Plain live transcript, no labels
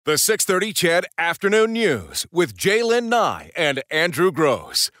The 6:30 CHED Afternoon News with Jaylen Nye and Andrew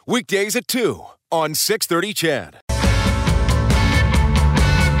Gross. Weekdays at 2 on 6:30 CHED.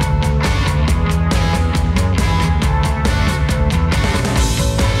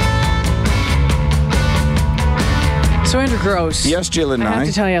 So, Andrew Gross. Yes, Jaylen Nye. I have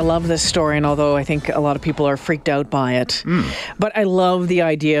to tell you, I love this story, and although I think a lot of people are freaked out by it, but I love the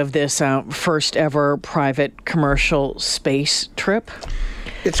idea of this first ever private commercial space trip.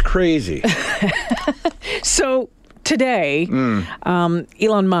 It's crazy. So, today,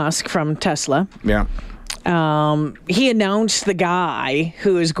 Elon Musk from Tesla, he announced the guy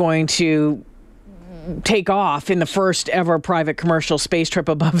who is going to take off in the first ever private commercial space trip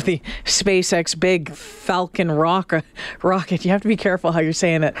above the SpaceX big Falcon rocket. You have to be careful how you're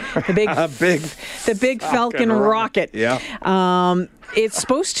saying it. The big Falcon rocket. Yeah. It's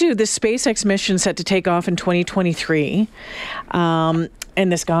supposed to, the SpaceX mission set to take off in 2023. And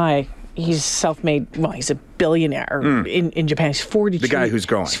this guy, he's self-made, well, he's a billionaire in Japan. He's 42. The guy who's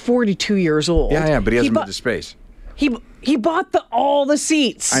going. He's 42 years old. Yeah, but he hasn't moved to space. He bought all the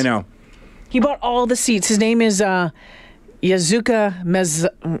seats. I know. He bought all the seats. His name is Yazuka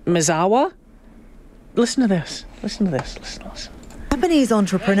Mizawa. Listen to this. Listen. Japanese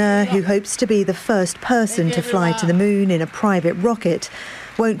entrepreneur who hopes to be the first person to fly to the moon in a private rocket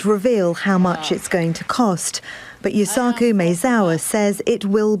won't reveal how much it's going to cost. But Yusaku Maezawa says it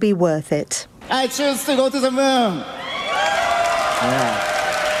will be worth it. I choose to go to the moon.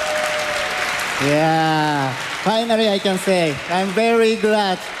 Yeah. Finally, I can say I'm very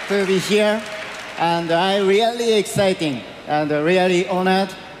glad to be here, and I'm really exciting and really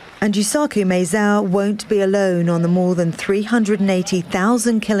honored. And Yusaku Maezawa won't be alone on the more than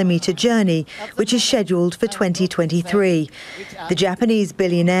 380,000-kilometre journey, which is scheduled for 2023. The Japanese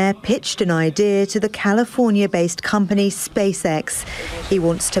billionaire pitched an idea to the California-based company SpaceX. He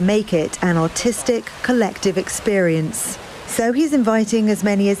wants to make it an artistic, collective experience. So he's inviting as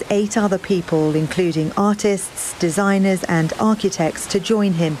many as 8 other people, including artists, designers and architects, to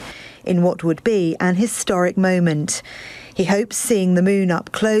join him in what would be an historic moment. He hopes seeing the moon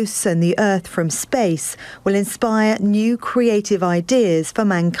up close and the Earth from space will inspire new creative ideas for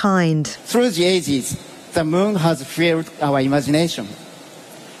mankind. Through the ages, the moon has filled our imagination.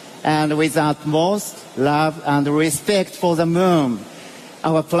 And with utmost love and respect for the moon,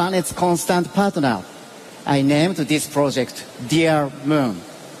 our planet's constant partner, I named this project Dear Moon.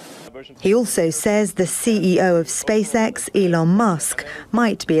 He also says the CEO of SpaceX, Elon Musk,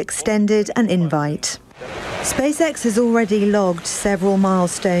 might be extended an invite. SpaceX has already logged several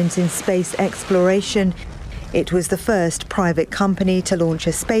milestones in space exploration. It was the first private company to launch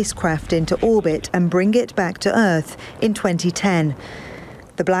a spacecraft into orbit and bring it back to Earth in 2010.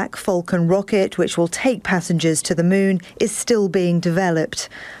 The Black Falcon rocket, which will take passengers to the moon, is still being developed.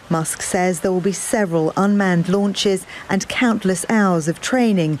 Musk says there will be several unmanned launches and countless hours of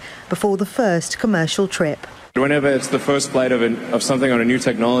training before the first commercial trip. Whenever it's the first flight of something on a new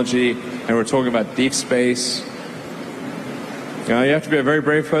technology, and we're talking about deep space, you have to be a very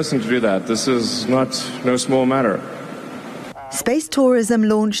brave person to do that. This is no small matter. Space tourism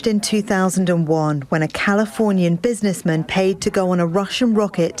launched in 2001 when a Californian businessman paid to go on a Russian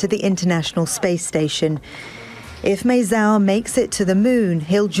rocket to the International Space Station. If Maezawa makes it to the moon,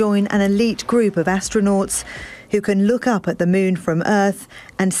 he'll join an elite group of astronauts who can look up at the moon from Earth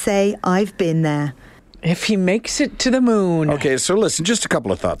and say, "I've been there." If he makes it to the moon. Okay, so listen, just a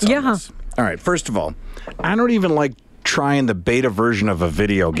couple of thoughts on this. All right, first of all, I don't even like trying the beta version of a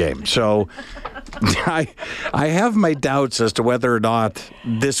video game. So I have my doubts as to whether or not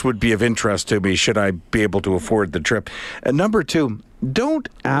this would be of interest to me should I be able to afford the trip. And number two, don't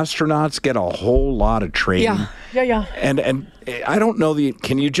astronauts get a whole lot of training? Yeah. And I don't know,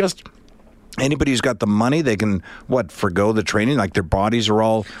 can you just... Anybody who's got the money, they can, forgo the training? Like their bodies are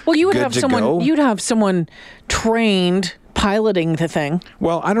all you'd have someone trained piloting the thing.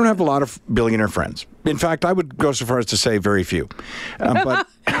 Well, I don't have a lot of billionaire friends. In fact, I would go so far as to say very few. But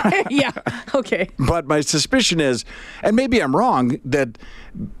yeah, okay. But my suspicion is, and maybe I'm wrong, that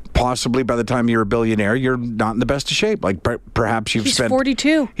possibly by the time you're a billionaire, you're not in the best of shape. Like perhaps you've spent... He's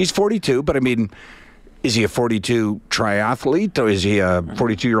 42. He's 42, but I mean... Is he a 42 triathlete, or is he a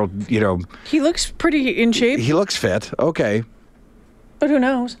 42-year-old, He looks pretty in shape. He looks fit, okay. But who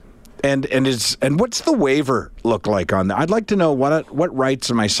knows? And what's the waiver look like on that? I'd like to know what rights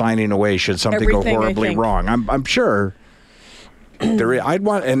am I signing away should something go horribly wrong? I'm sure I'd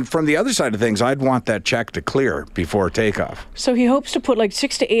want, and from the other side of things, I'd want that check to clear before takeoff. So he hopes to put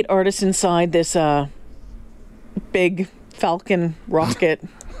 6 to 8 artists inside this big Falcon rocket.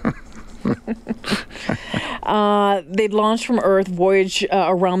 They'd launch from Earth, voyage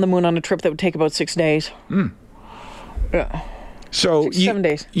around the moon on a trip that would take about 6 days. Yeah. So 7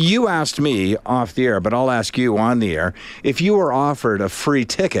 days. You asked me off the air, but I'll ask you on the air. If you were offered a free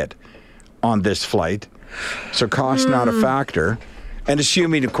ticket on this flight, so cost not a factor, and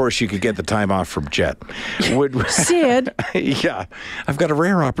assuming, of course, you could get the time off from Jet. Sid? Yeah, I've got a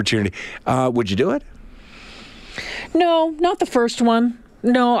rare opportunity. Would you do it? No, not the first one.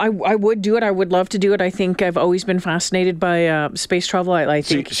 No, I would do it. I would love to do it. I think I've always been fascinated by space travel. I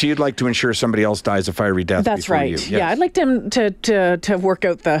think. So you'd like to ensure somebody else dies a fiery death. That's before right. you. Yes. Yeah, I'd like them to work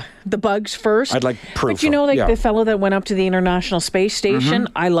out the bugs first. I'd like proof. But the fellow that went up to the International Space Station,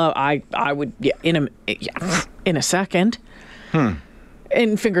 I would in a second.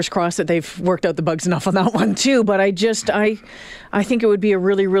 And fingers crossed that they've worked out the bugs enough on that one too. But I think it would be a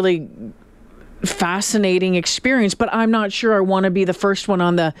really, really fascinating experience, but I'm not sure I want to be the first one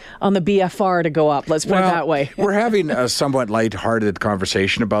on the BFR to go up. Let's put it that way. We're having a somewhat lighthearted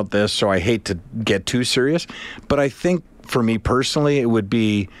conversation about this, so I hate to get too serious, but I think for me personally, it would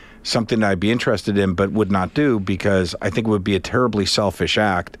be something I'd be interested in, but would not do because I think it would be a terribly selfish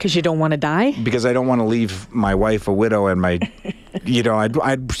act. Because you don't want to die? Because I don't want to leave my wife a widow and my,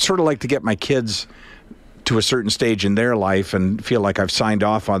 I'd sort of like to get my kids to a certain stage in their life and feel like I've signed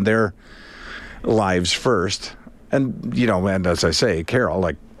off on their lives first. And, and as I say,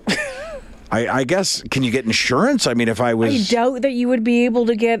 Carol, I guess, can you get insurance? I mean, if I was... I doubt that you would be able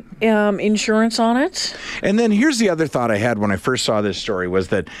to get insurance on it. And then here's the other thought I had when I first saw this story was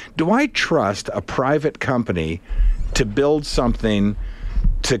that, do I trust a private company to build something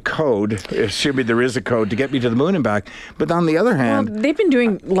to code, assuming there is a code, to get me to the moon and back? But on the other hand... Well, they've been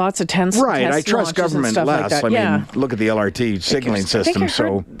doing lots of test I trust government less. Like I mean, look at the LRT signaling system. I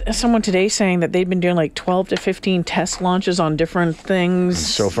heard someone today saying that they'd been doing like 12 to 15 test launches on different things.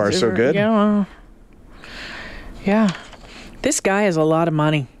 So far, so good? Yeah. Yeah. This guy has a lot of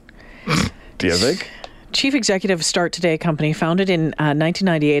money. Do you think? Chief executive of Start Today company, founded in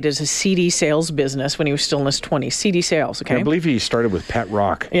 1998 as a CD sales business when he was still in his 20s. CD sales, okay? I believe he started with Pet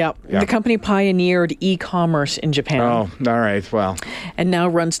Rock. Yeah. The company pioneered e-commerce in Japan. Oh, all right. Well. And now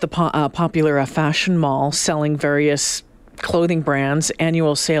runs the popular fashion mall, selling various clothing brands.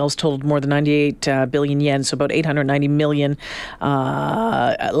 Annual sales totaled more than 98 billion yen, so about 890 million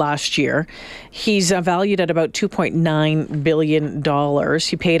last year. He's valued at about $2.9 billion.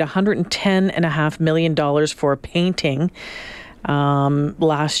 He paid $110.5 million for a painting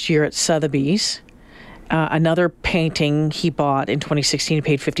last year at Sotheby's. Another painting he bought in 2016, he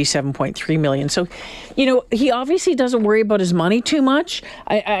paid $57.3 million. So, he obviously doesn't worry about his money too much.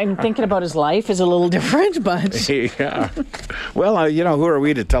 I'm thinking about his life is a little different, but... Yeah. Well, who are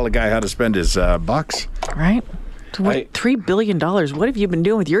we to tell a guy how to spend his bucks? Right. $3 billion. What have you been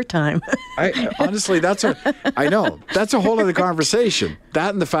doing with your time? Honestly, I know. That's a whole other conversation.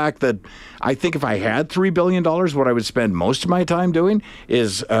 That and the fact that I think if I had $3 billion, what I would spend most of my time doing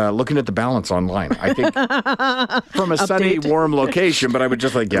is looking at the balance online. I think from a sunny, warm location, but I would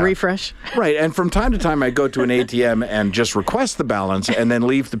just refresh. Right. And from time to time, I'd go to an ATM and just request the balance and then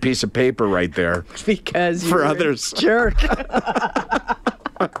leave the piece of paper right there. Because for others. Jerk.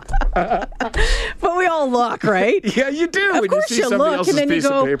 But we all look, right? Yeah, you do. Of when course you see somebody else's piece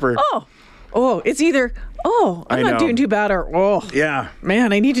of paper. Oh, it's either, I'm not doing too bad, or, yeah,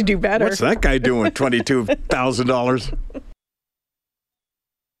 man, I need to do better. What's that guy doing with $22,000?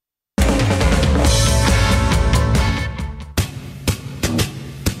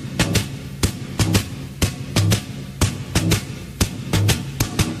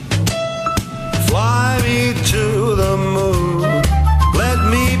 Fly me to the moon. Let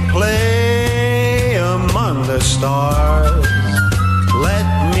me play among the stars.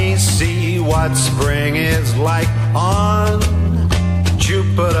 Let me see what spring is like on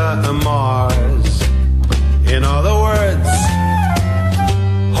Jupiter and Mars. In other words,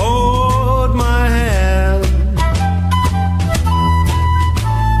 hold my hand.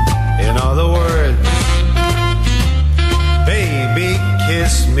 In other words, baby,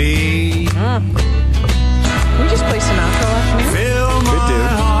 kiss me. Can we just play Sinatra last minute? Fill my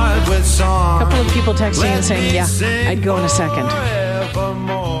heart with song. A couple of people texting and saying, I'd go in a second.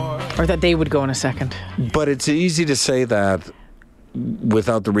 Or that they would go in a second. But it's easy to say that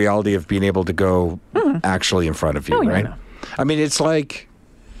without the reality of being able to go actually in front of you, right? Yeah. I mean, it's like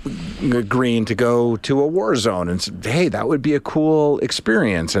agreeing to go to a war zone and say, hey, that would be a cool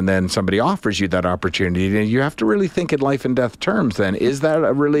experience. And then somebody offers you that opportunity. And you have to really think in life and death terms then. Is that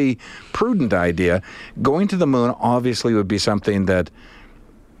a really prudent idea? Going to the moon obviously would be something that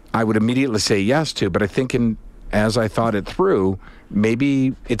I would immediately say yes to. But I think as I thought it through,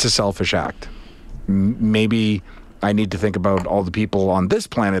 maybe it's a selfish act. maybe I need to think about all the people on this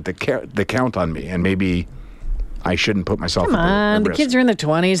planet that count on me, and maybe I shouldn't put myself Come on, at the risk. kids are in their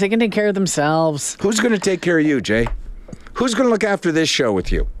 20s. They can take care of themselves. Who's going to take care of you, Jay? Who's going to look after this show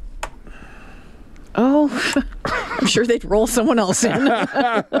with you? Oh, I'm sure they'd roll someone else in.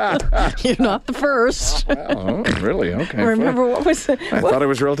 You're not the first. Oh, really? Okay. Remember what was it? I thought it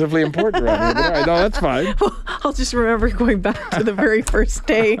was relatively important around here, but all right, no, that's fine. I'll just remember going back to the very first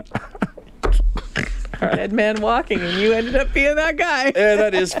day. Dead man walking, and you ended up being that guy. Yeah,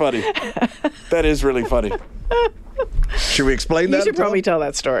 that is funny. That is really funny. Should we explain that? You should probably tell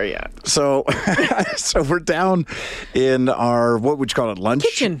that story, yeah. So we're down in our, what would you call it, lunch?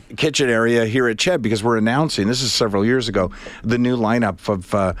 Kitchen area here at Ched, because we're announcing, this is several years ago, the new lineup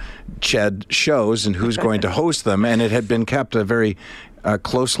of Ched shows and who's going to host them. And it had been kept a very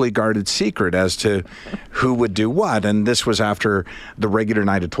closely guarded secret as to who would do what. And this was after the regular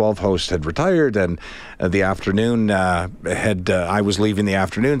 9 to 12 host had retired, and the afternoon I was leaving the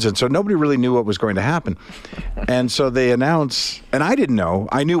afternoons, and so nobody really knew what was going to happen. And so they announced, and I didn't know,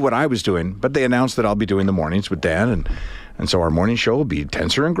 I knew what I was doing, but they announced that I'll be doing the mornings with Dan, and so our morning show will be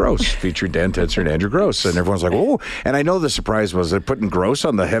Tenser and Gross, featuring Dan Tenser and Andrew Gross. And everyone's like, oh. And I know the surprise was they're putting Gross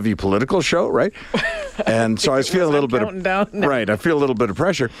on the heavy political show, right? And so I was feeling a little bit of, right, I feel a little bit of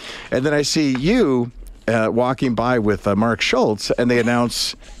pressure. And then I see you walking by with Mark Schultz, and they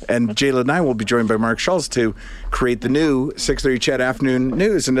announce, and Jaylen and I will be joined by Mark Schultz to create the new 6:30 Ched Afternoon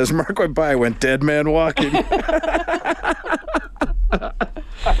News. And as Mark went by, I went, dead man walking.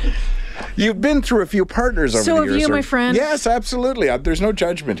 You've been through a few partners over the years. So have you, my friend. Yes, absolutely. There's no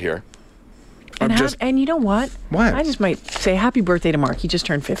judgment here. And you know what? What? I just might say happy birthday to Mark. He just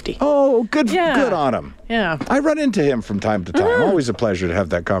turned 50. Oh, good on him. Yeah. I run into him from time to time. Always a pleasure to have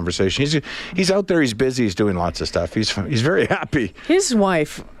that conversation. He's out there. He's busy. He's doing lots of stuff. He's very happy. His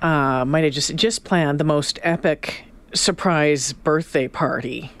wife might have just planned the most epic surprise birthday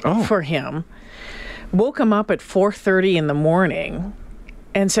party for him. Woke him up at 4:30 in the morning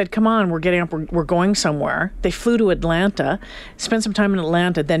and said, come on, we're getting up, we're going somewhere. They flew to Atlanta, spent some time in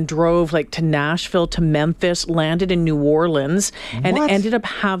Atlanta, then drove to Nashville, to Memphis, landed in New Orleans, and ended up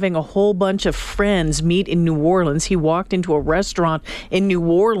having a whole bunch of friends meet in New Orleans. He walked into a restaurant in New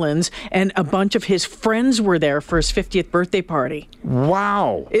Orleans, and a bunch of his friends were there for his 50th birthday party.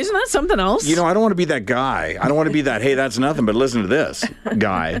 Wow. Isn't that something else? You know, I don't want to be that guy. I don't want to be that, hey, that's nothing, but listen to this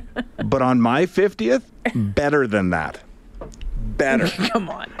guy. But on my 50th, better than that. Better. Come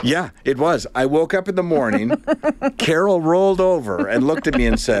on. Yeah, it was. I woke up in the morning, Carol rolled over and looked at me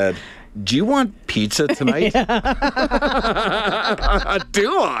and said, do you want pizza tonight? Do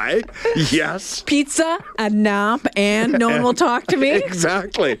I? Yes. Pizza, a nap, and no one will talk to me?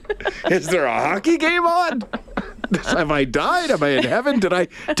 Exactly. Is there a hockey game on? Have I died? Am I in heaven? Did I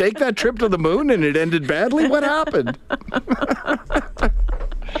take that trip to the moon and it ended badly? What happened?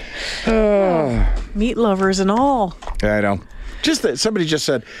 Meat lovers and all. I know. Just that somebody just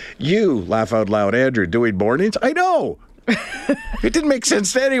said, you, laugh out loud, Andrew, doing mornings? I know. It didn't make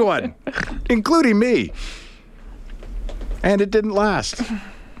sense to anyone, including me. And it didn't last.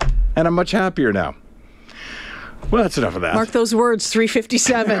 And I'm much happier now. Well, that's enough of that. Mark those words,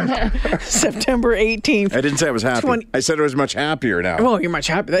 3:57, September 18th. I didn't say I was happy. I said I was much happier now. Well, you're much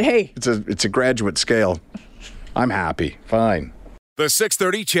happier. Hey. It's a graduate scale. I'm happy. Fine. The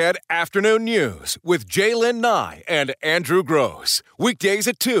 6:30 Ched Afternoon News with Jaylen Nye and Andrew Gross. Weekdays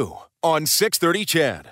at 2 on 6:30 Ched.